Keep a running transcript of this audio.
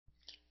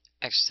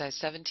Exercise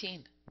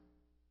 17.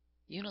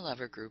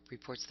 Unilever Group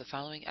reports the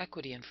following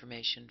equity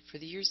information for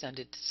the years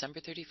ended December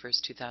 31,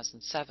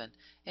 2007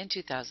 and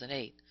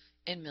 2008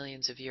 in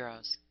millions of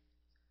euros.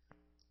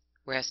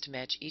 We're asked to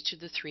match each of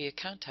the three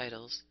account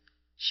titles,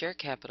 share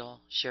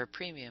capital, share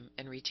premium,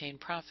 and retained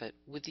profit,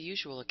 with the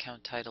usual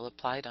account title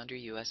applied under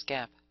US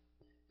GAAP.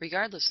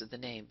 Regardless of the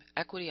name,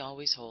 equity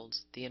always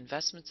holds the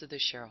investments of the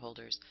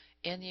shareholders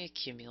and the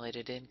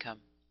accumulated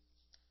income.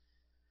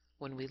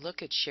 When we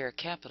look at share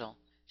capital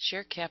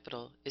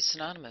is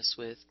synonymous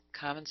with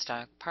common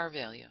stock par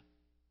value.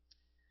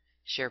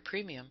 Share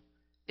premium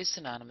is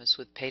synonymous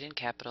with paid-in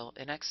capital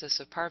in excess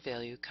of par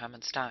value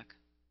common stock.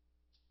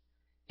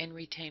 And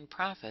retained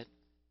profit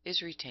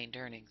is retained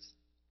earnings.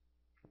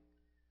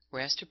 We're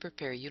asked to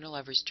prepare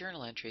Unilever's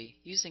journal entry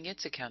using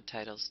its account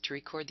titles to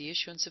record the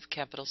issuance of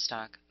capital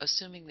stock,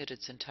 assuming that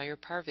its entire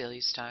par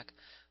value stock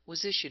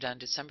was issued on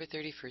December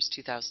 31,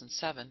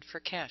 2007 for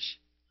cash.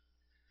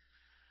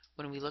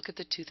 When we look at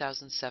the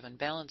 2007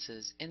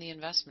 balances in the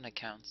investment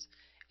accounts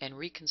and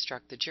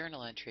reconstruct the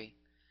journal entry,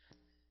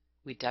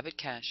 we debit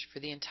cash for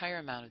the entire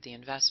amount of the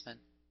investment,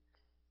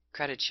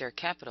 credit share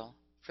capital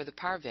for the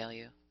par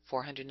value,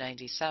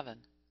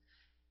 497,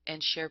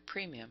 and share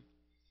premium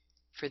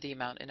for the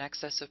amount in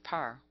excess of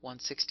par,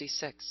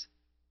 166.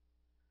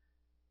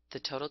 The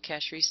total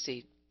cash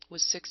receipt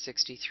was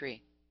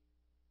 663.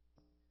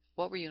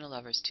 What were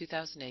Unilever's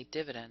 2008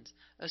 dividends,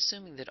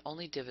 assuming that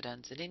only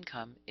dividends and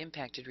income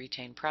impacted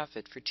retained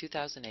profit for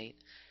 2008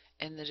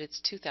 and that its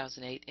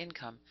 2008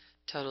 income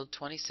totaled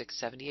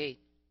 2678?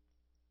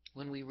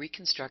 When we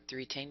reconstruct the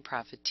retained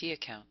profit T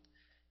account,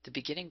 the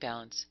beginning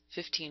balance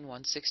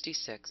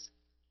 15,166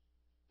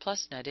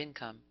 plus net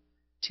income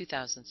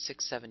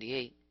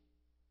 2,678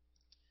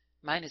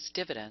 minus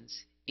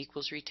dividends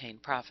equals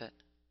retained profit.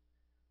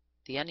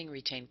 The ending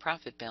retained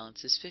profit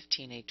balance is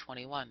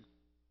 15,821.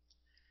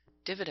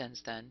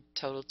 Dividends then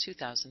total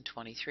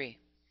 2,023.